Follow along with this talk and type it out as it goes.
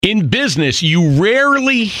In business, you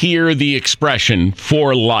rarely hear the expression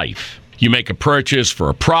for life. You make a purchase for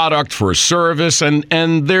a product, for a service, and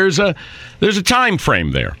there's a time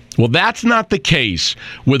frame there. Well, that's not the case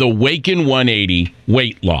with Awaken 180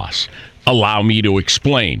 weight loss. Allow me to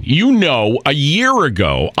explain. You know, a year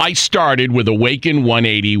ago, I started with Awaken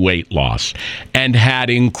 180 weight loss and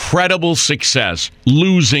had incredible success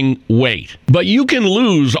losing weight. But you can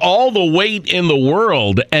lose all the weight in the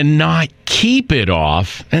world and not keep it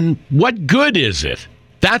off. And what good is it?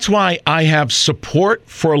 That's why I have support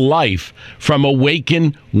for life from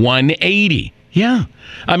Awaken 180. Yeah.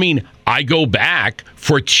 I mean, I go back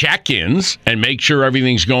for check-ins and make sure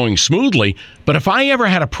everything's going smoothly. But if I ever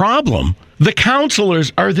had a problem, the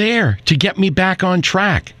counselors are there to get me back on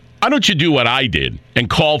track. Why don't you do what I did and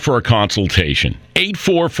call for a consultation?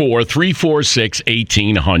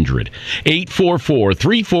 844-346-1800.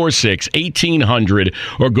 844-346-1800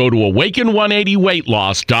 or go to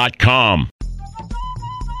awaken180weightloss.com.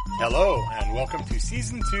 Hello, and welcome to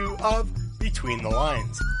Season 2 of Between the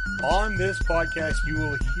Lines. On this podcast, you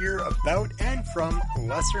will hear about and from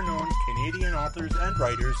lesser-known Canadian authors and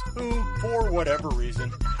writers who, for whatever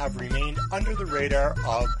reason, have remained under the radar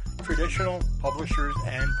of traditional publishers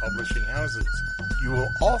and publishing houses. You will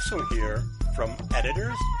also hear from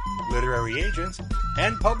editors, literary agents,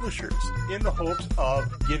 and publishers in the hopes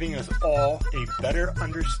of giving us all a better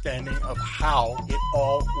understanding of how it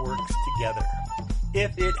all works together.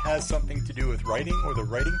 If it has something to do with writing or the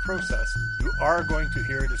writing process, you are going to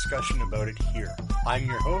hear a discussion about it here. I'm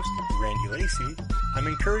your host, Randy Lacey. I'm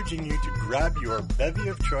encouraging you to grab your bevy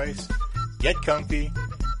of choice, get comfy,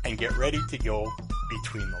 and get ready to go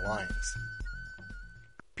between the lines.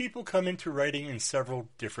 People come into writing in several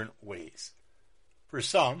different ways. For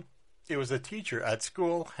some, it was a teacher at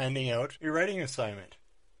school handing out a writing assignment,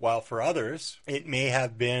 while for others, it may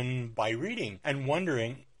have been by reading and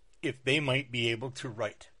wondering if they might be able to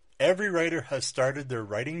write. Every writer has started their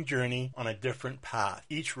writing journey on a different path.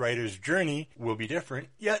 Each writer's journey will be different,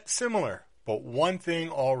 yet similar. But one thing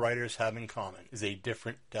all writers have in common is a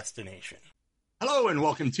different destination. Hello and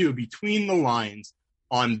welcome to Between the Lines.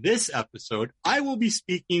 On this episode, I will be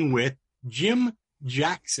speaking with Jim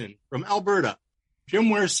Jackson from Alberta.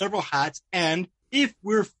 Jim wears several hats, and if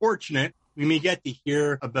we're fortunate, we may get to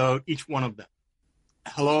hear about each one of them.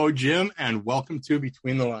 Hello, Jim, and welcome to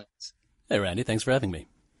Between the Lines. Hey, Randy. Thanks for having me.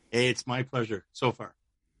 Hey, it's my pleasure so far.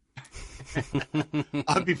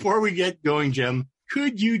 Before we get going, Jim,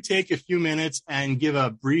 could you take a few minutes and give a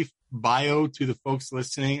brief bio to the folks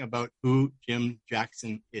listening about who Jim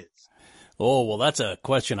Jackson is? Oh, well, that's a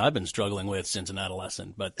question I've been struggling with since an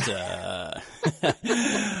adolescent. But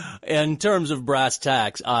in terms of brass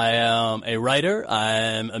tacks, I am a writer.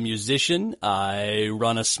 I'm a musician. I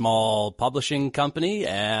run a small publishing company,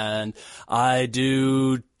 and I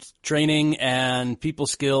do training and people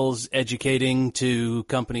skills educating to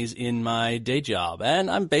companies in my day job. And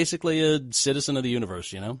I'm basically a citizen of the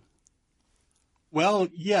universe, you know? Well,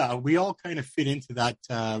 yeah, we all kind of fit into that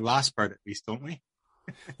last part, at least, don't we?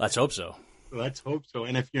 Let's hope so. Let's hope so.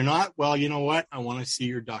 And if you're not, well, you know what? I want to see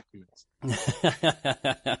your documents.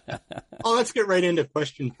 Well, let's get right into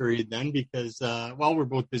question period then, because, well, we're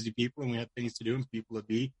both busy people and we have things to do and people to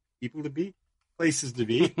be, places to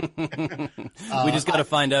be. We just got to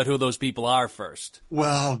find out who those people are first.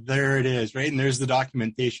 Well, there it is, right? And there's the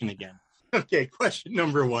documentation again. Okay, question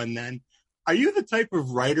number one then. Are you the type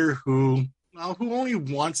of writer who only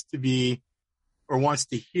wants to be or wants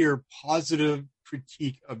to hear positive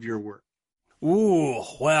critique of your work? Ooh,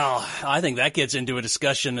 well, I think that gets into a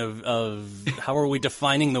discussion of how are we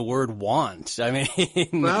defining the word want? I mean,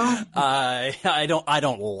 well, I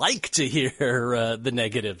don't like to hear the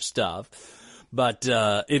negative stuff, but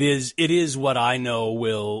it is what I know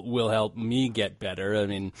will help me get better. I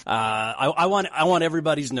mean, I want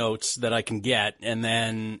everybody's notes that I can get, and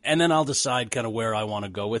then I'll decide kind of where I want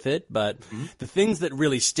to go with it. But the things that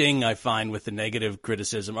really sting, I find, with the negative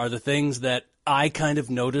criticism are the things that I kind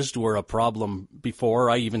of noticed were a problem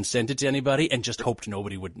before I even sent it to anybody, and just hoped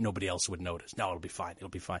nobody else would notice. No, it'll be fine.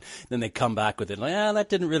 Then they come back with it like, that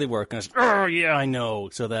didn't really work. And I was, oh yeah, I know.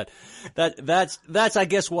 So that's I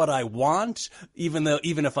guess what I want, even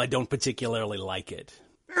if I don't particularly like it.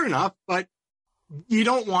 Fair enough, but you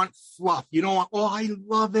don't want fluff. You don't want, oh, I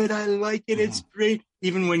love it, I like it, it's great.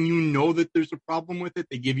 Even when you know that there's a problem with it,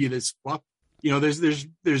 they give you this fluff. You know,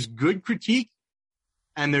 there's good critique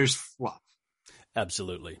and there's fluff.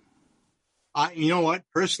 Absolutely. You know what?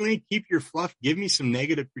 Personally, keep your fluff. Give me some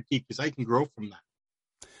negative critique because I can grow from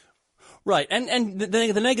that. Right. And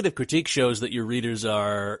the negative critique shows that your readers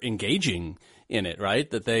are engaging in it, right?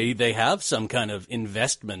 That they have some kind of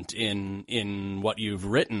investment in what you've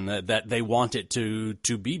written, that they want it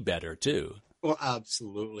to be better too. Well,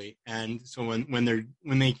 absolutely. And so when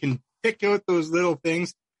they can pick out those little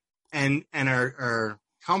things and are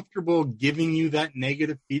comfortable giving you that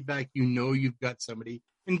negative feedback, you've got somebody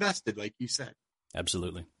invested, like you said.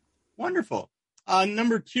 Absolutely. Wonderful.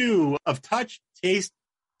 Number 2, of touch, taste,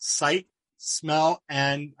 sight, smell,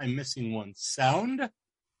 and I'm missing one, sound,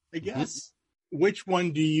 I guess. Mm-hmm. Which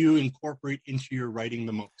one do you incorporate into your writing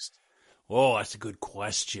the most? Oh, that's a good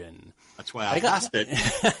question. That's why I asked it.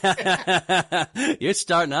 You're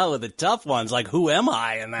starting out with the tough ones. Like, who am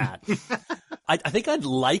I in that? I think I'd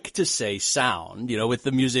like to say sound, with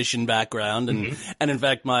the musician background. And in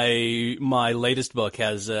fact, my latest book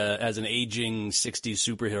has an aging 60s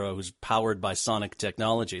superhero who's powered by sonic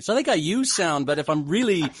technology. So I think I use sound, but if I'm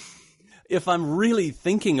really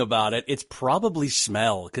thinking about it, it's probably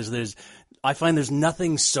smell, because I find there's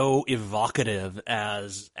nothing so evocative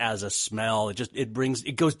as a smell.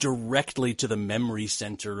 It goes directly to the memory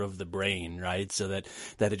center of the brain, right? So that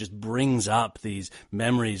it just brings up these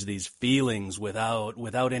memories, these feelings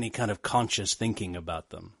without any kind of conscious thinking about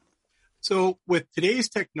them. So with today's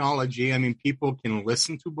technology, I mean, people can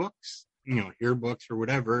listen to books, hear books or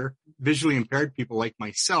whatever. Visually impaired people like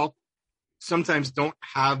myself sometimes don't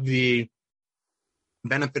have the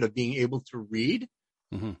benefit of being able to read.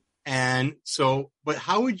 Mm-hmm. And so, but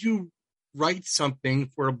how would you write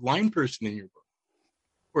something for a blind person in your book?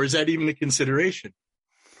 Or is that even a consideration?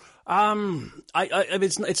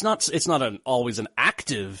 It's not always an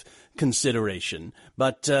active consideration,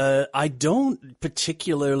 but I don't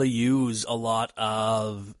particularly use a lot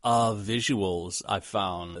of visuals. I've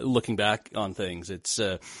found, looking back on things, it's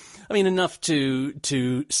enough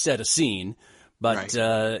to set a scene. But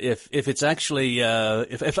right. If it's actually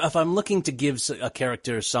if I'm looking to give a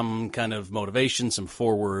character some kind of motivation, some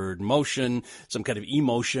forward motion, some kind of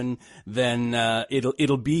emotion, then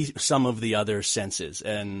it'll be some of the other senses,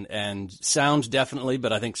 and sound definitely,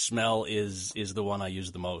 but I think smell is the one I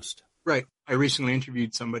use the most. Right. I recently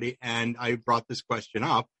interviewed somebody, and I brought this question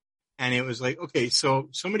up, and it was like, okay, so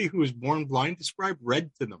somebody who was born blind, describe red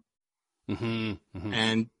to them,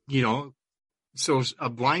 and so a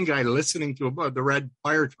blind guy listening to the red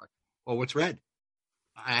fire truck, well, what's red?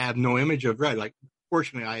 I have no image of red. Like,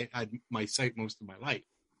 fortunately, I had my sight most of my life.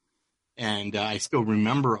 And I still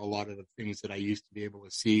remember a lot of the things that I used to be able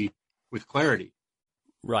to see with clarity.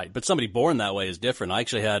 Right. But somebody born that way is different. I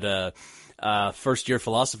actually had a first-year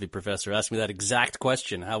philosophy professor ask me that exact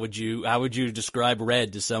question. How would you describe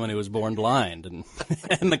red to someone who was born blind? And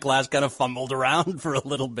and the class kind of fumbled around for a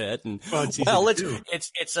little bit. And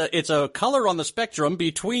it's a color on the spectrum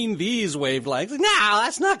between these wavelengths. No,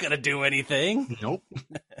 that's not going to do anything. Nope.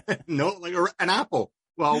 No, like an apple.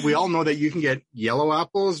 Well, we all know that you can get yellow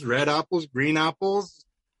apples, red apples, green apples.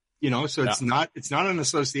 So it's not an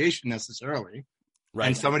association necessarily. Right.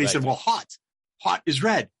 And somebody said, well, hot is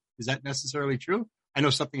red. Is that necessarily true? I know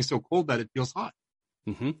something is so cold that it feels hot.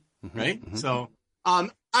 Right. Mm-hmm. So,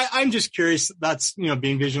 I'm just curious. That's,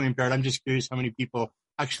 being visually impaired. I'm just curious how many people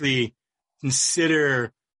actually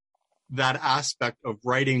consider that aspect of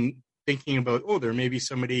writing, thinking about, there may be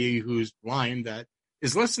somebody who's blind that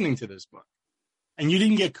is listening to this book. And you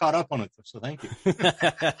didn't get caught up on it. So thank you.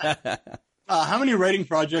 How many writing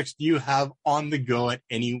projects do you have on the go at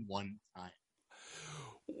any one time?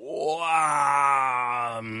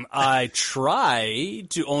 I try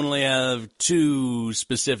to only have 2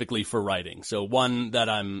 specifically for writing. So one that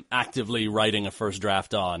I'm actively writing a first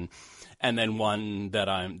draft on, and then one that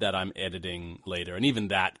I'm editing later. And even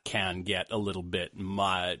that can get a little bit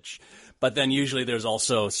much. But then usually there's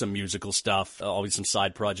also some musical stuff, always some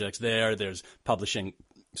side projects there. There's publishing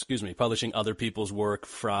other people's work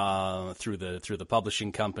through the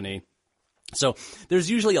publishing company. So there's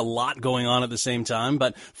usually a lot going on at the same time,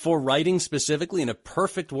 but for writing specifically, in a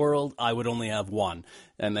perfect world, I would only have one,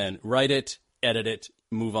 and then write it, edit it,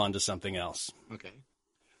 move on to something else. Okay.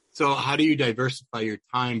 So how do you diversify your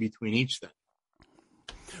time between each then?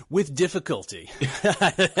 With difficulty.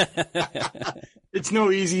 It's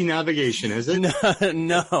no easy navigation, is it?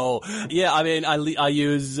 No. Yeah, I mean, I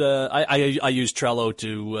use Trello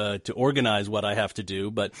to organize what I have to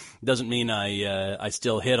do, but it doesn't mean I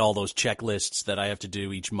still hit all those checklists that I have to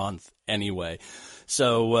do each month anyway.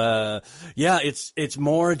 So it's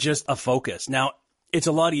more just a focus. Now, it's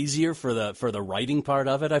a lot easier for the writing part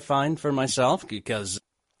of it, I find, for myself, because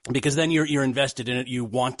Because then you're invested in it. You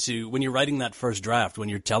want to, when you're writing that first draft, when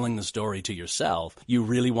you're telling the story to yourself, you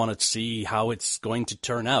really want to see how it's going to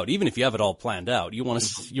turn out. Even if you have it all planned out, you want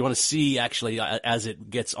to see actually as it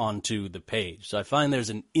gets onto the page. So I find there's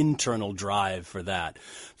an internal drive for that.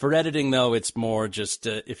 For editing, though, it's more just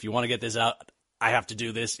if you want to get this out, I have to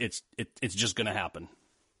do this. It's just going to happen.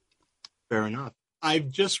 Fair enough. I've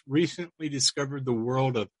just recently discovered the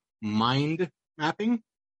world of mind mapping.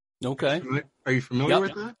 Okay. Are you familiar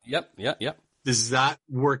with that? Yep. Does that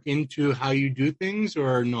work into how you do things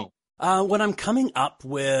or no? When I'm coming up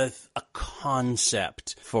with a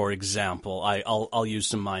concept, for example, I'll use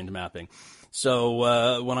some mind mapping.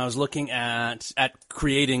 So when I was looking at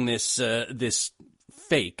creating this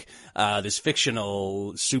fake, this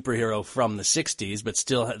fictional superhero from the 60s, but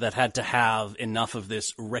still that had to have enough of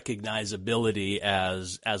this recognizability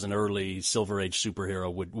as an early Silver Age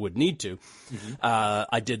superhero would need to. Mm-hmm.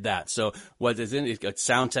 I did that. So what is it?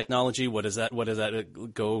 Sound technology. What does that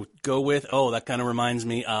go with? Oh, that kind of reminds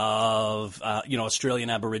me of Australian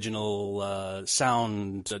Aboriginal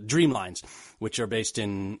sound Dreamlines, which are based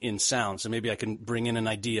in sound. So maybe I can bring in an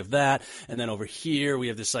idea of that. And then over here we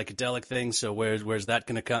have this psychedelic thing. So where's that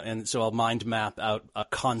going to come? And so I'll mind map out a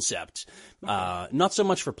concept. Okay. Not so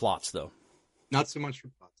much for plots, though. Not so much for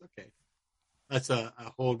plots. Okay. That's a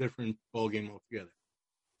whole different ballgame altogether.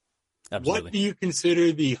 Absolutely. What do you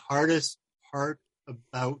consider the hardest part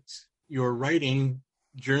about your writing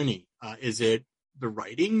journey? Is it the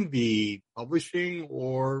writing, the publishing,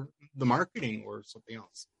 or the marketing, or something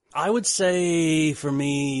else? I would say for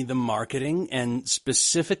me, the marketing and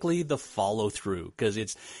specifically the follow through, because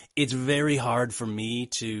it's very hard for me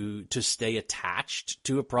to stay attached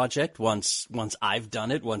to a project once I've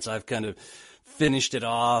done it, once I've kind of finished it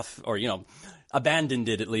off or, abandoned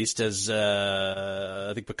it, at least, as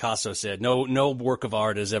I think Picasso said. No work of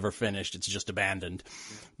art is ever finished. It's just abandoned.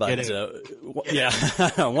 But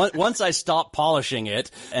once I stop polishing it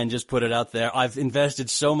and just put it out there, I've invested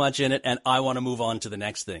so much in it, and I want to move on to the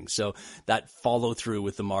next thing. So that follow through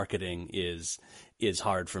with the marketing is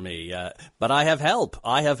hard for me. But I have help.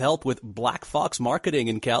 I have help with Black Fox Marketing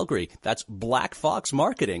in Calgary. That's Black Fox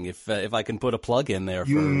Marketing. If I can put a plug in there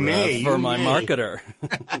for my marketer.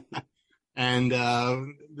 And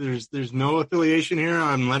there's no affiliation here.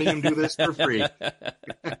 I'm letting him do this for free.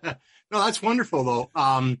 No, that's wonderful,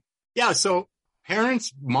 though. So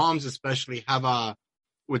parents, moms especially, have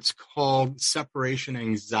what's called separation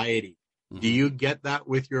anxiety. Mm-hmm. Do you get that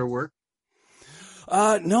with your work?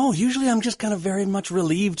 No, usually I'm just kind of very much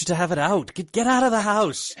relieved to have it out. Get out of the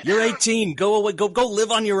house. You're 18. Go away. Go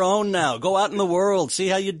live on your own now. Go out in the world. See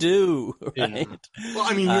how you do. Right? Yeah. Well,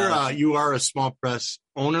 I mean, you are a small press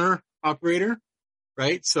owner, operator,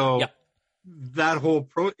 right? So that whole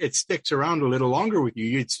it sticks around a little longer with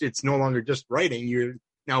you. It's no longer just writing. You're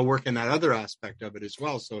now working that other aspect of it as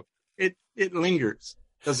well. So it lingers,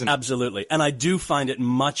 doesn't it? Absolutely. And I do find it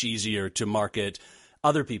much easier to market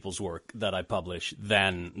other people's work that I publish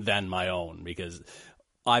than my own, because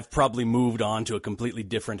I've probably moved on to a completely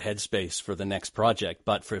different headspace for the next project.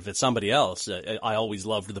 But if it's somebody else, I always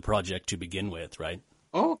loved the project to begin with, right?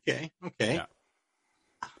 Oh, okay. Yeah.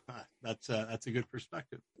 That's a good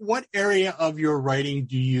perspective. What area of your writing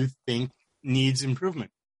do you think needs improvement?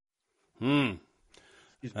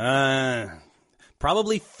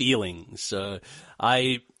 Probably feelings.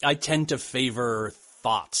 I tend to favor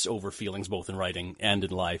thoughts over feelings, both in writing and in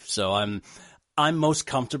life. So I'm most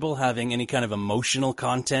comfortable having any kind of emotional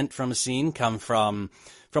content from a scene come from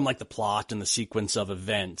like the plot and the sequence of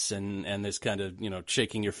events and this kind of,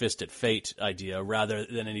 shaking your fist at fate idea, rather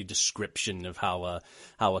than any description of how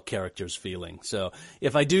a character's feeling. So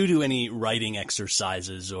if I do any writing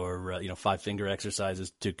exercises or 5-finger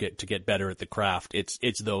exercises to get better at the craft,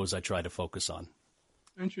 it's those I try to focus on.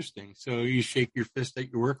 Interesting. So you shake your fist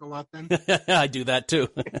at your work a lot then? I do that too.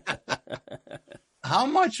 How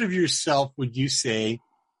much of yourself would you say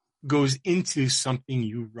goes into something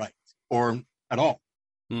you write, or at all?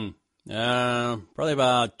 Probably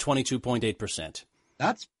about 22.8%.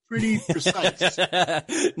 That's pretty precise.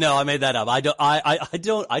 No, I made that up. I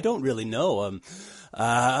don't really know.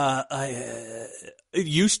 It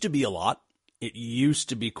used to be a lot. It used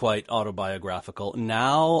to be quite autobiographical.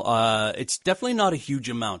 Now, it's definitely not a huge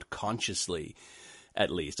amount consciously,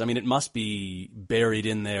 at least. I mean, it must be buried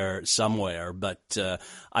in there somewhere, but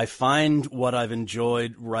I find what I've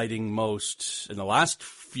enjoyed writing most in the last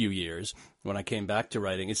few years, when I came back to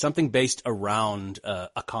writing, is something based around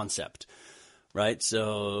a concept, right?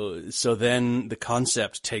 So then the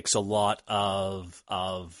concept takes a lot of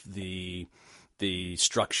the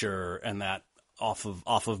structure and that off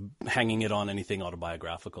of hanging it on anything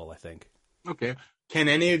autobiographical, I think. Okay. can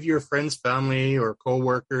any of your friends, family, or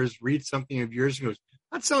coworkers read something of yours and goes,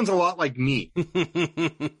 that sounds a lot like me?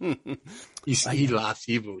 He laughs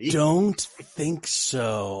evilly. Don't think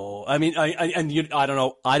so. I mean, I don't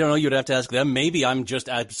know. I don't know. You'd have to ask them. Maybe I'm just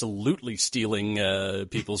absolutely stealing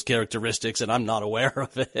people's characteristics, and I'm not aware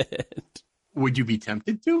of it. Would you be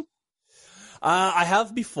tempted to? I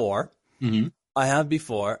have before. Mm-hmm. I have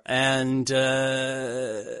before, and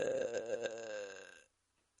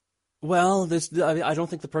well, I don't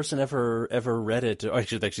think the person ever read it. Or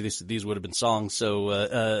actually, these would have been songs, so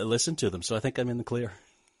listen to them. So I think I'm in the clear.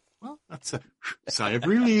 Well, that's a sigh of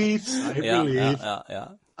relief. Yeah. If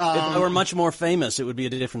I were much more famous, it would be a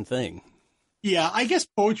different thing. Yeah, I guess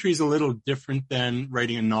poetry is a little different than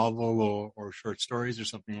writing a novel or short stories or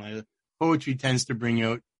something like that. Poetry tends to bring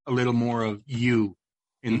out a little more of you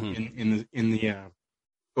in the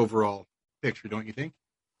overall picture, don't you think?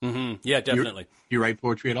 Mm-hmm. Yeah, definitely. Do you write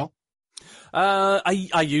poetry at all?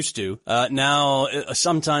 I used to. Now,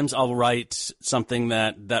 sometimes I'll write something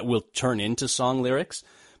that will turn into song lyrics.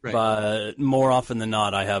 Right. But more often than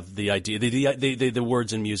not, I have the idea. The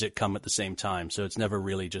words and music come at the same time, so it's never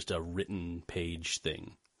really just a written page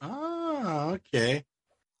thing. Ah, okay.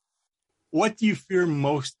 What do you fear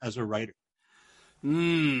most as a writer?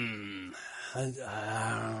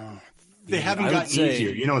 They haven't gotten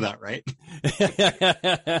easier. You know that, right?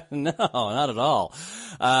 No, not at all.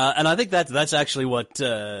 And I think that's actually what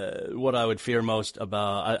I would fear most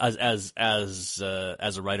about as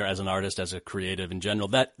a writer, as an artist, as a creative in general,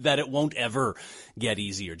 that it won't ever get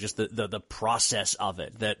easier. Just the process of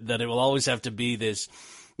it, that it will always have to be this,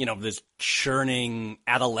 this churning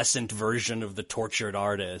adolescent version of the tortured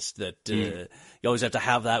artist that you always have to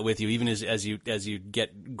have that with you, even as you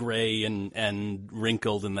get gray and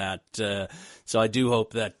wrinkled and that. So I do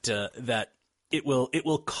hope that it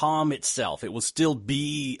will calm itself. It will still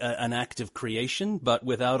be an act of creation, but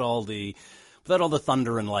without all the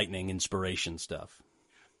thunder and lightning inspiration stuff.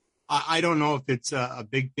 I don't know if it's a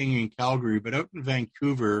big thing in Calgary, but out in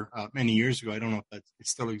Vancouver many years ago, I don't know if it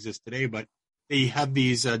still exists today, but they have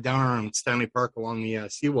these down around Stanley Park along the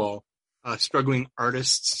seawall, struggling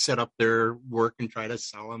artists set up their work and try to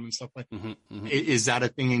sell them and stuff like that. Mm-hmm, mm-hmm. Is that a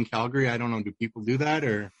thing in Calgary? I don't know. Do people do that,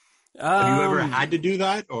 or have you ever had to do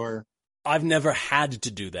that? Or I've never had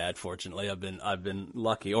to do that. Fortunately, I've been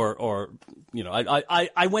lucky, or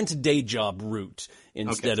I went a day job route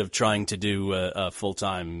instead of trying to do a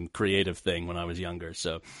full-time creative thing when I was younger.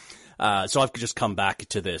 So I've just come back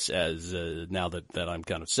to this as now that I'm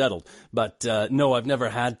kind of settled. But no, I've never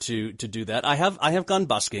had to do that. I have gone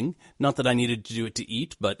busking. Not that I needed to do it to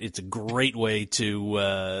eat, but it's a great way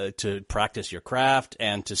to practice your craft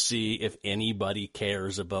and to see if anybody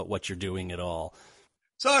cares about what you're doing at all.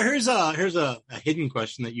 So here's a hidden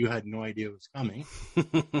question that you had no idea was coming.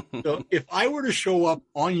 So if I were to show up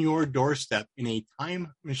on your doorstep in a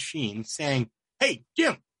time machine saying, "Hey,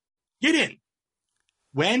 Jim, get in,"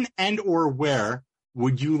 when and or where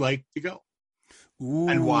would you like to go? Ooh,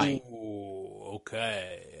 and why?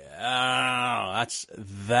 Okay.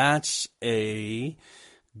 That's a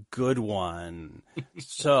good one.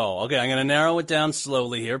 So, okay, I'm going to narrow it down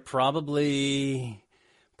slowly here. Probably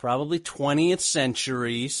 20th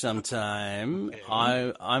century sometime.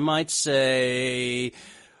 Okay. I might say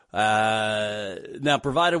now,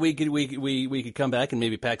 provided we could come back and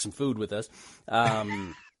maybe pack some food with us.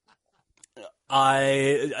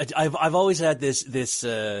 I've always had this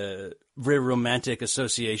very romantic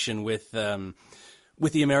association with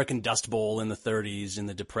the American Dust Bowl in the 30s, in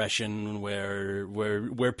the Depression,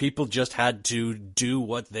 where people just had to do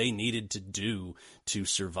what they needed to do to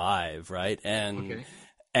survive, right?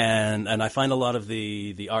 And I find a lot of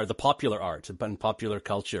the art, the popular art and popular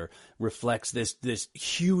culture reflects this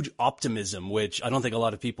huge optimism, which I don't think a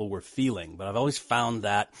lot of people were feeling, but I've always found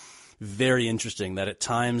that very interesting, that at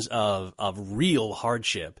times of real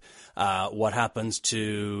hardship, what happens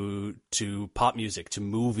to pop music, to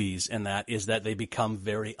movies, and that is that they become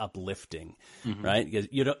very uplifting, right? Because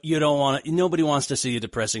you don't want to, nobody wants to see a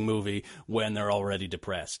depressing movie when they're already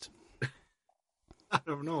depressed. I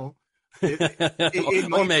don't know.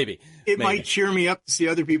 Or maybe it might cheer me up to see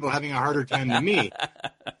other people having a harder time than me.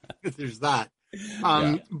 If there's that.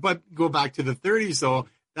 But go back to the 30s though.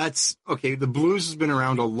 That's okay. The blues has been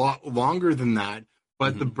around a lot longer than that,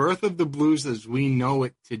 but the birth of the blues as we know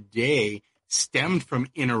it today stemmed from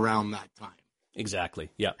in around that time. Exactly.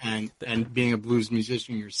 Yeah. And being a blues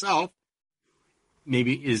musician yourself,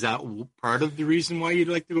 maybe is that part of the reason why you'd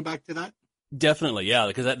like to go back to that? Definitely, yeah,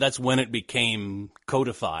 because that's when it became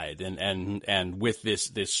codified, and with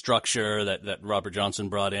this structure that Robert Johnson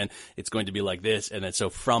brought in, it's going to be like this, and then so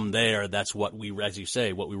from there, that's what we, as you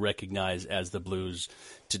say, what we recognize as the blues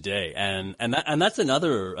today, and that's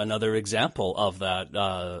another example of that,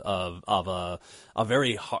 of a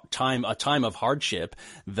very time of hardship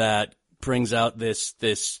that brings out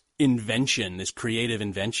this invention, this creative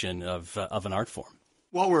invention of an art form.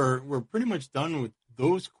 Well, we're pretty much done with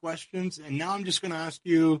those questions, and now I'm just going to ask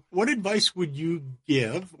you, what advice would you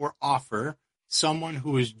give or offer someone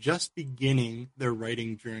who is just beginning their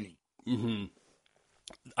writing journey? Mm-hmm.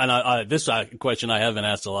 And this question I haven't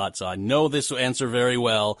asked a lot, so I know this answer very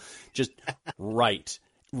well. Just write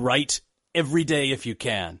every day if you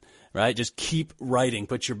can. Right, just keep writing.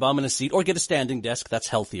 Put your bum in a seat, or get a standing desk. That's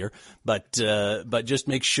healthier. But just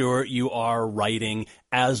make sure you are writing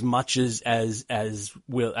as much as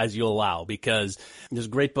you allow. Because there's a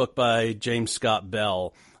great book by James Scott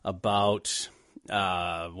Bell about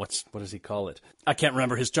what does he call it? I can't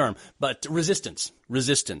remember his term, but resistance.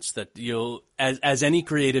 That you'll, as any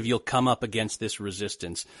creative, you'll come up against this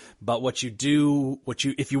resistance. But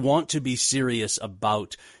if you want to be serious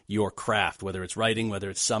about your craft, whether it's writing, whether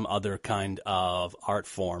it's some other kind of art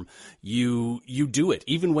form, you do it,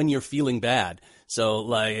 even when you're feeling bad. So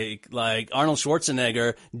like Arnold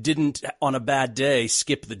Schwarzenegger didn't on a bad day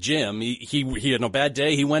skip the gym. He had no bad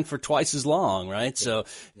day. He went for twice as long, right? So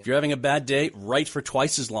if you're having a bad day, write for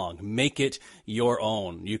twice as long. Make it your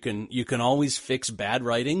own. You can always fix bad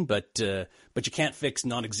writing, but you can't fix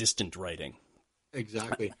non-existent writing.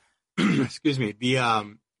 Exactly. Excuse me.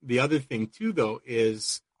 The other thing too, though,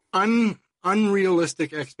 is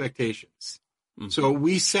unrealistic expectations. Mm-hmm. So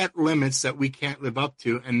we set limits that we can't live up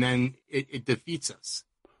to, and then it defeats us.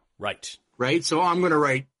 Right. Right? So I'm going to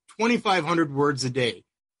write 2,500 words a day.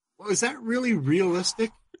 Well, is that really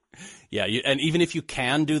realistic? Yeah, and even if you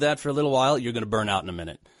can do that for a little while, you're going to burn out in a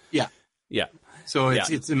minute. Yeah. Yeah. So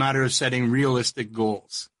it's a matter of setting realistic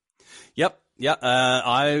goals. Yep. Yeah.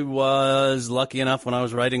 I was lucky enough when I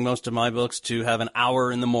was writing most of my books to have an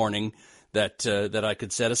hour in the morning that I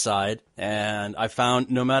could set aside, and I found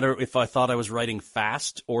no matter if I thought I was writing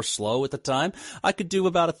fast or slow at the time, I could do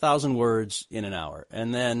about 1,000 words in an hour,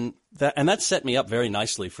 and then that set me up very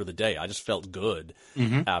nicely for the day. I just felt good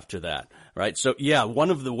after that, right? So yeah,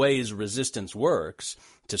 one of the ways resistance works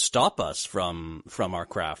to stop us from our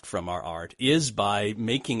craft, from our art, is by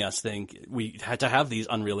making us think we had to have these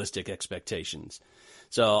unrealistic expectations.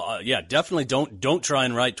 So yeah, definitely don't try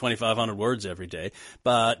and write 2,500 words every day,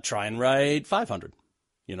 but try and write 500.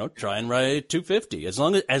 Try and write 250. As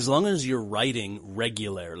long as you're writing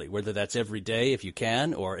regularly, whether that's every day if you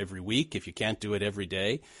can, or every week if you can't do it every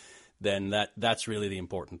day, then that's really the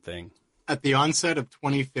important thing. At the onset of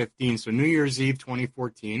 2015, so New Year's Eve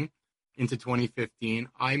 2014 into 2015,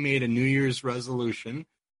 I made a New Year's resolution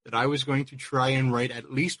that I was going to try and write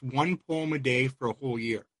at least one poem a day for a whole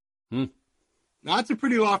year. Now, that's a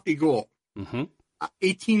pretty lofty goal.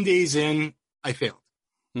 18 days in, I failed.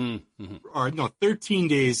 13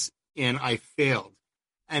 days in, I failed.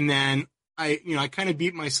 And then I kind of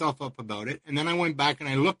beat myself up about it. And then I went back and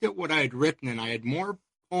I looked at what I had written, and I had more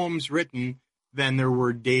poems written than there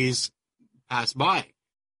were days passed by.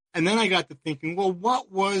 And then I got to thinking, well,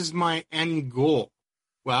 what was my end goal?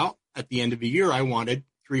 Well, at the end of the year, I wanted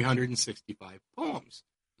 365 poems.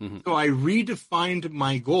 So I redefined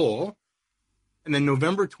my goal. And then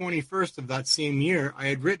November 21st of that same year, I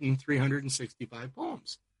had written 365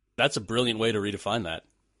 poems. That's a brilliant way to redefine that.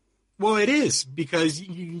 Well, it is, because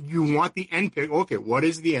you want the end picture. Okay, what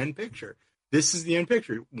is the end picture? This is the end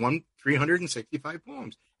picture. 365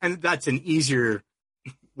 poems. And that's an easier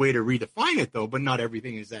way to redefine it, though, but not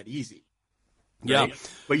everything is that easy. Right? Yeah.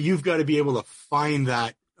 But you've got to be able to find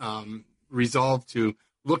that resolve to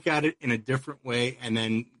look at it in a different way and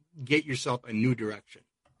then get yourself a new direction.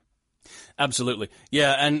 Absolutely.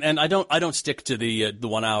 Yeah. And I don't stick to the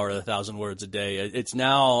 1 hour, 1,000 words a day. It's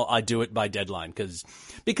now I do it by deadline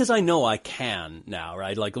because I know I can now,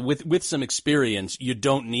 right? Like with some experience, you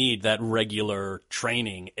don't need that regular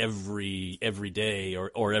training every day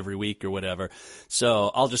or every week or whatever. So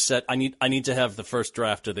I'll just set, I need to have the first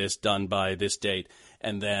draft of this done by this date.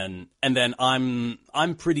 And then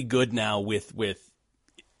I'm pretty good now with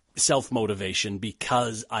self-motivation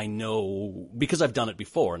because I've done it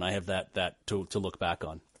before and I have that to look back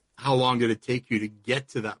on. How long did it take you to get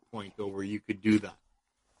to that point, though, where you could do that?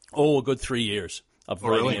 Oh, a good 3 years of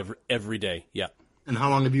writing every day. Yeah. And how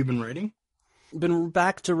long have you been writing? Been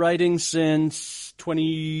back to writing since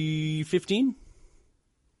 2015.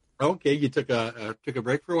 Okay, you took a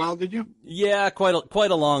break for a while, did you? Yeah, quite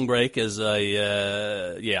a long break as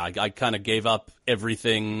I kind of gave up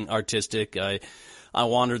everything artistic. I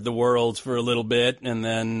wandered the world for a little bit, and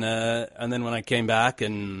then when I came back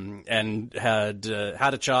and had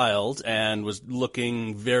a child and was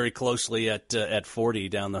looking very closely at 40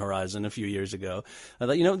 down the horizon a few years ago, I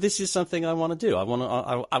thought, this is something I want to do. I want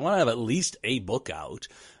to have at least a book out,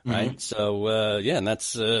 right? Mm-hmm. So and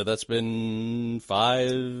that's been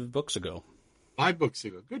 5 books ago. 5 books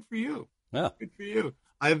ago. Good for you. Yeah, good for you.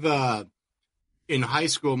 I've in high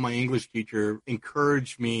school, my English teacher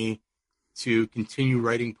encouraged me to continue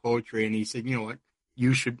writing poetry, and he said, you know what,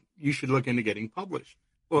 you should look into getting published.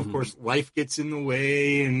 Well, of course, life gets in the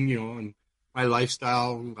way, and my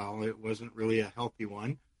lifestyle, well, it wasn't really a healthy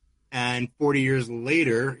one. And 40 years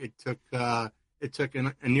later, it took a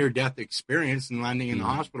near-death experience and landing in the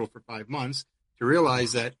hospital for 5 months to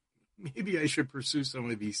realize that maybe I should pursue some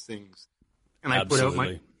of these things. And I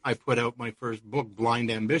put out my first book, Blind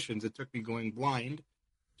Ambitions. It took me going blind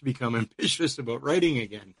to become ambitious about writing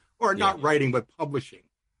again. Or not writing, but publishing,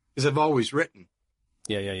 because I've always written.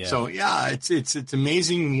 Yeah. So it's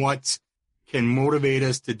amazing what can motivate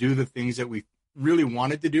us to do the things that we really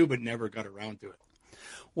wanted to do, but never got around to it.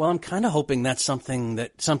 Well, I'm kind of hoping that's something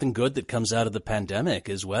good that comes out of the pandemic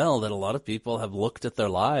as well. That a lot of people have looked at their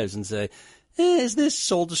lives and say, is this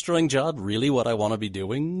soul-destroying job really what I want to be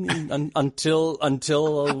doing until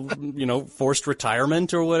forced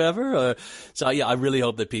retirement or whatever? So I really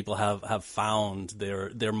hope that people have found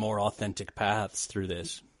their more authentic paths through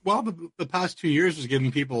this. Well, the past 2 years has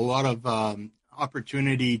given people a lot of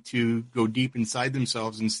opportunity to go deep inside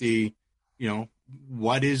themselves and see,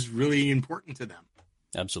 what is really important to them.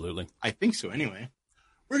 Absolutely. I think so anyway.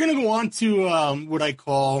 We're going to go on to what I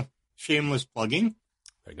call shameless plugging.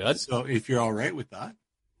 Very good. So if you're all right with that.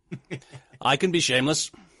 I can be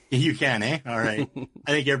shameless. You can, eh? All right.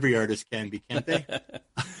 I think every artist can be, can't they?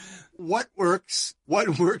 What works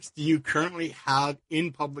do you currently have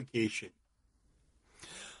in publication?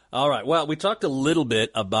 All right. Well, we talked a little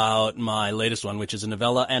bit about my latest one, which is a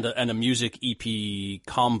novella and a music EP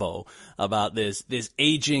combo about this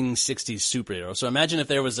aging 60s superhero. So imagine if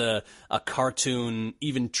there was a cartoon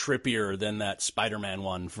even trippier than that Spider-Man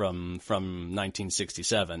one from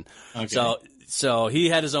 1967. Okay. So he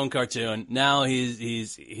had his own cartoon. Now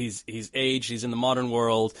he's aged. He's in the modern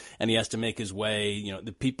world, and he has to make his way.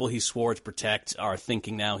 The people he swore to protect are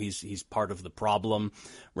thinking now he's part of the problem,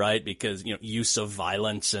 right? Because use of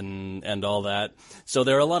violence and all that. So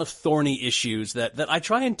there are a lot of thorny issues that I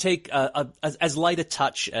try and take as light a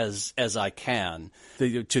touch as I can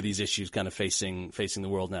to these issues kind of facing the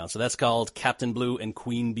world now. So that's called Captain Blue and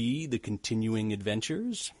Queen Bee: The Continuing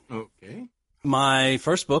Adventures. Okay. My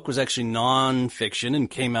first book was actually nonfiction and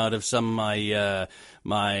came out of some of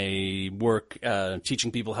my work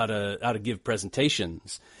teaching people how to give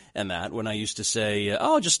presentations, and that when I used to say,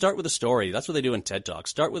 just start with a story. That's what they do in TED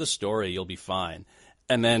Talks. Start with a story, you'll be fine.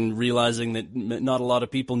 And then realizing that not a lot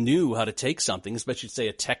of people knew how to take something, especially say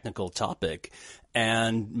a technical topic,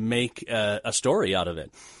 and make a story out of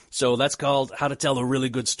it. So that's called How to Tell a Really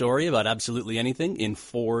Good Story About Absolutely Anything in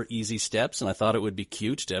 4 Easy Steps. And I thought it would be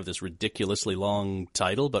cute to have this ridiculously long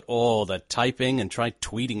title, but that typing and try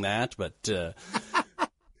tweeting that. But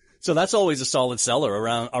so that's always a solid seller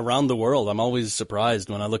around the world. I'm always surprised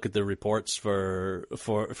when I look at the reports for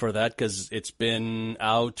that, because it's been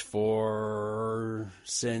out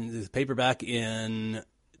since paperback in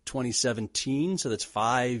 2017, so that's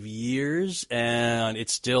 5 years, and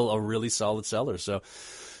it's still a really solid seller. So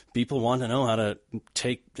people want to know how to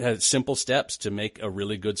take simple steps to make a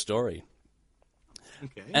really good story.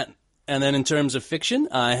 Okay. And then in terms of fiction,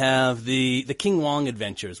 I have the King Wong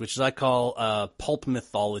Adventures, which I call pulp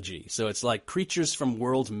mythology. So it's like creatures from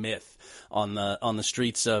world myth on the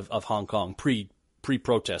streets of Hong Kong,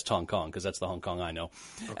 pre-protest Hong Kong, because that's the Hong Kong I know.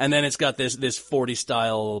 Okay. And then it's got this 40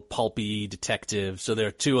 style pulpy detective. So there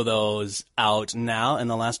are 2 of those out now, and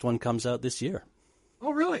the last one comes out this year.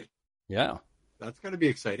 Oh, really? Yeah. That's going to be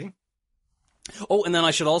exciting. Oh, and then I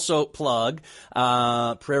should also plug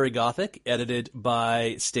Prairie Gothic, edited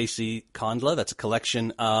by Stacy Kondla. That's a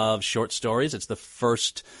collection of short stories. It's the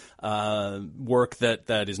first work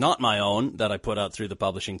that is not my own that I put out through the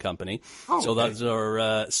publishing company. Oh, so those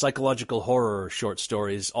are psychological horror short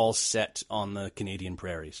stories, all set on the Canadian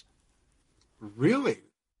prairies. Really?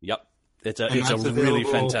 Yep. It's a really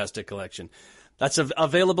fantastic collection. That's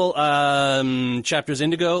available, Chapters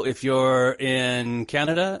Indigo if you're in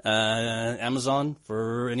Canada, Amazon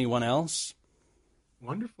for anyone else.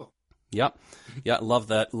 Wonderful. Yeah, love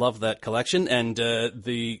that collection. And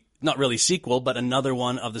the not really sequel, but another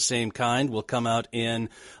one of the same kind will come out in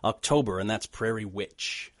October, and that's Prairie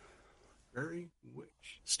Witch. Prairie Witch.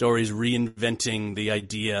 Stories reinventing the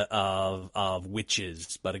idea of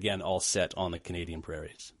witches, but again, all set on the Canadian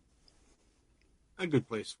prairies. A good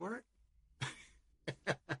place for it.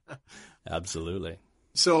 Absolutely.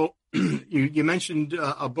 So you mentioned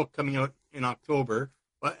a book coming out in October,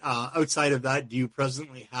 but outside of that, do you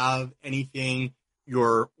presently have anything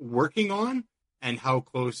you're working on, and how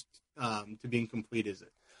close to being complete is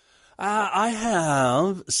it? I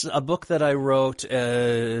have a book that I wrote,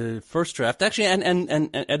 first draft, actually, and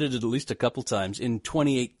edited at least a couple times in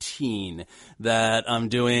 2018 that I'm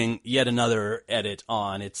doing yet another edit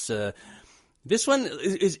on. It's, this one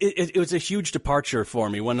it was a huge departure for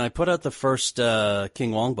me. When I put out the first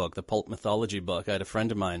King Wong book, the pulp mythology book, I had a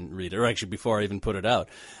friend of mine read it, or actually before I even put it out,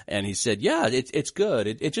 and he said, "Yeah, it's good.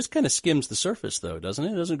 It just kind of skims the surface, though, doesn't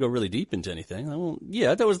it? It doesn't go really deep into anything." Well,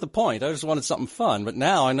 yeah, that was the point. I just wanted something fun, but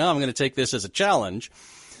now I know I'm going to take this as a challenge.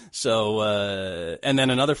 So, and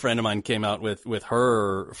then another friend of mine came out with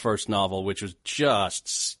her first novel, which was just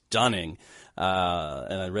stunning.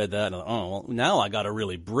 And I read that and well, now I got to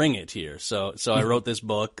really bring it here. So I wrote this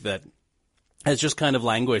book that has just kind of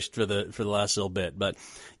languished for the last little bit. But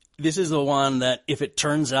this is the one that if it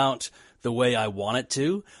turns out the way I want it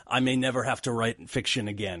to, I may never have to write fiction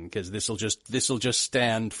again, because this will just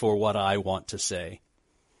stand for what I want to say.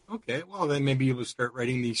 Okay. Well, then maybe you'll start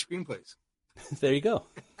writing these screenplays. There you go.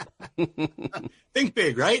 Think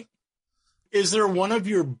big, right? Is there one of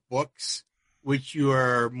your books which you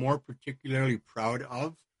are more particularly proud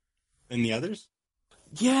of than the others?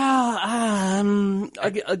 Yeah,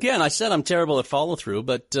 again, I said I'm terrible at follow through,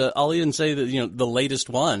 but I'll even say that, the latest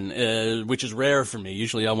one, which is rare for me.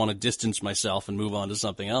 Usually I want to distance myself and move on to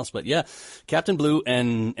something else. But yeah, Captain Blue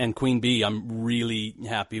and Queen Bee, I'm really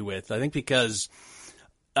happy with. I think because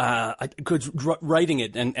writing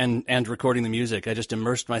it and recording the music, I just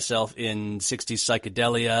immersed myself in 60s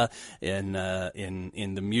psychedelia,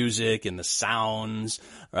 in the music, in the sounds,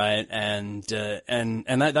 right? And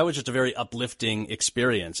that was just a very uplifting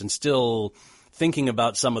experience, and still thinking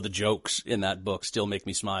about some of the jokes in that book still make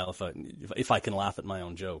me smile if I can laugh at my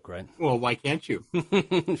own joke, right? Well, why can't you?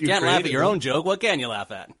 If you can't laugh at your own joke, what can you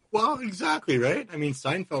laugh at? Well, exactly, right? I mean,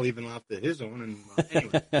 Seinfeld even laughed at his own, and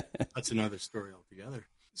anyway, that's another story altogether.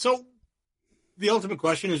 So the ultimate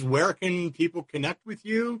question is, where can people connect with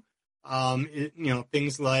you?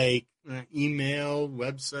 Things like email,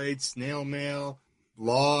 website, snail mail,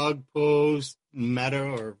 blog post, Meta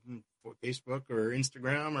or Facebook or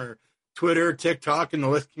Instagram or Twitter, TikTok, and the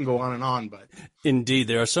list can go on and on. But indeed,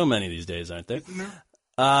 there are so many these days, aren't there?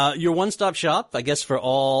 Your one-stop shop, I guess, for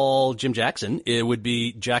all Jim Jackson, it would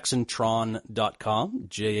be jacksontron.com,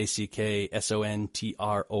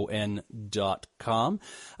 jacksontron.com.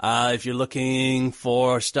 If you're looking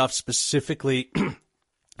for stuff specifically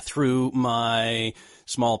through my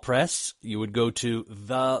small press, you would go to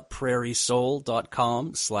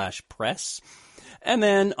theprairiesoul.com/press. And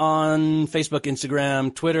then on Facebook,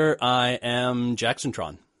 Instagram, Twitter, I am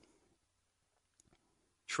JacksonTron.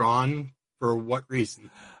 Tron? For what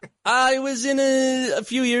reason? I was in a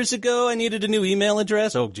few years ago, I needed a new email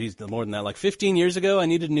address. Oh, geez, more than that. Like 15 years ago, I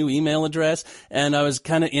needed a new email address. And I was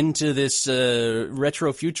kind of into this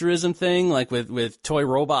retro futurism thing, like with toy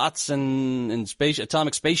robots and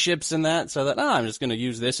atomic spaceships and that. So I thought, I'm just going to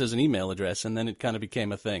use this as an email address. And then it kind of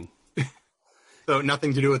became a thing. So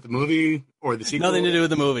nothing to do with the movie or the sequel? Nothing to do with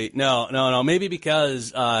the movie. No. Maybe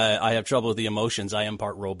because I have trouble with the emotions. I am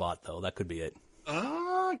part robot, though. That could be it.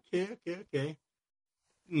 Okay.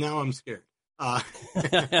 Now I'm scared. And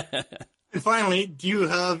finally, do you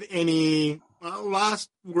have any last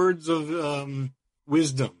words of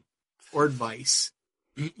wisdom or advice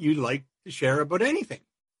you'd like to share about anything?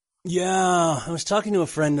 Yeah, I was talking to a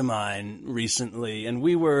friend of mine recently, and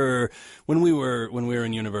when we were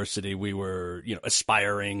in university, we were,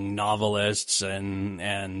 aspiring novelists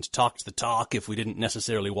and talked the talk if we didn't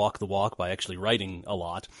necessarily walk the walk by actually writing a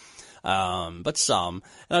lot. But some.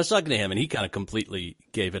 And I was talking to him, and he kind of completely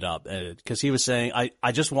gave it up because he was saying, I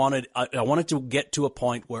wanted to get to a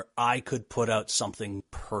point where I could put out something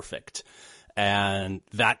perfect, and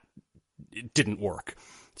that didn't work.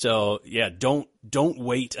 So yeah, don't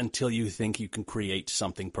wait until you think you can create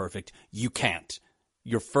something perfect. You can't.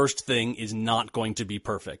 Your first thing is not going to be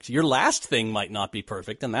perfect. Your last thing might not be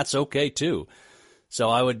perfect, and that's okay too. So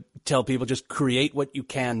I would tell people, just create what you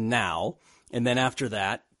can now, and then after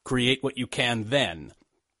that, create what you can then.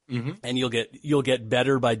 Mm-hmm. And you'll get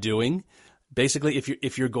better by doing. Basically,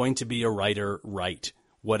 if you're going to be a writer, write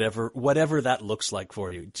whatever that looks like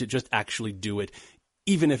for you, to just actually do it,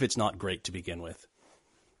 even if it's not great to begin with.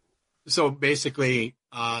 So basically,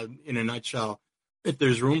 in a nutshell, if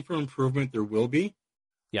there's room for improvement, there will be.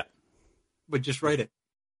 Yeah. But just write it.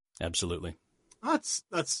 Absolutely.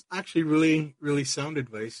 That's actually really, really sound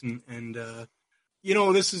advice. And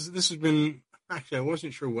this has been, actually, I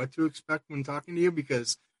wasn't sure what to expect when talking to you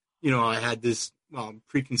because, I had this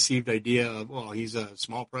preconceived idea of, he's a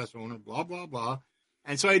small press owner, blah, blah, blah.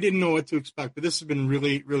 And so I didn't know what to expect. But this has been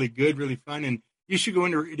really, really good, really fun. And you should go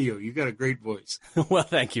into radio. You got a great voice. Well,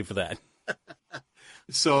 thank you for that.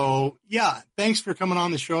 So, yeah, thanks for coming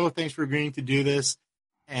on the show. Thanks for agreeing to do this.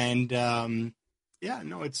 And,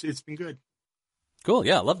 it's been good. Cool.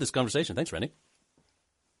 Yeah, I love this conversation. Thanks, Randy.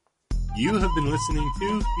 You have been listening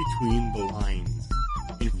to Between the Lines.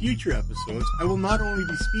 In future episodes, I will not only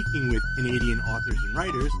be speaking with Canadian authors and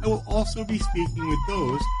writers, I will also be speaking with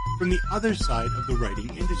those from the other side of the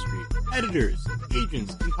writing industry, editors,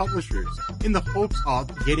 agents, and publishers, in the hopes of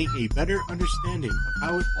getting a better understanding of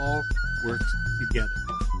how it all works together.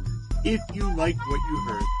 If you liked what you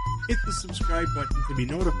heard, hit the subscribe button to be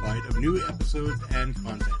notified of new episodes and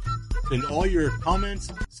content. Send all your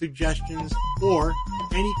comments, suggestions, or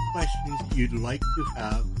any questions you'd like to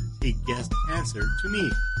have a guest answer to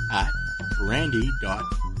me at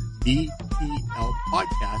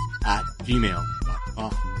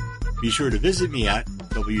randy.bplpodcast@gmail.com. Be sure to visit me at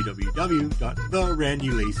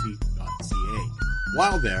www.therandylacey.ca.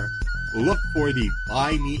 While there, look for the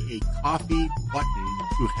Buy Me a Coffee button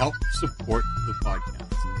to help support the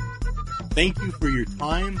podcast. Thank you for your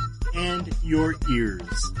time and your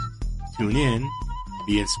ears. Tune in,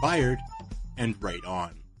 be inspired, and write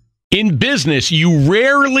on. In business, you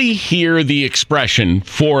rarely hear the expression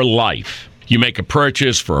for life. You make a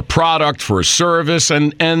purchase for a product, for a service,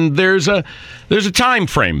 and there's a time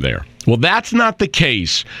frame there. Well, that's not the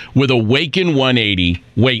case with Awaken 180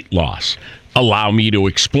 weight loss. Allow me to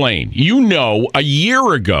explain. A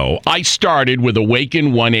year ago, I started with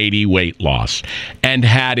Awaken 180 weight loss and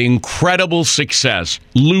had incredible success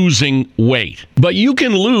losing weight. But you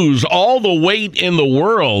can lose all the weight in the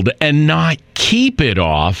world and not keep it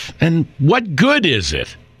off. And what good is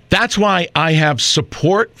it? That's why I have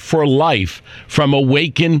support for life from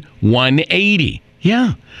Awaken 180.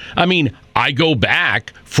 Yeah. I go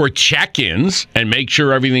back for check-ins and make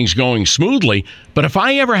sure everything's going smoothly. But if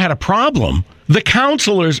I ever had a problem, the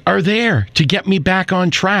counselors are there to get me back on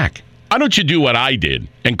track. Why don't you do what I did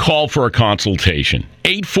and call for a consultation?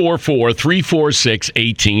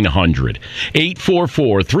 844-346-1800.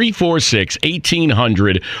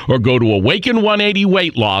 844-346-1800 or go to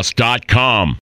awaken180weightloss.com.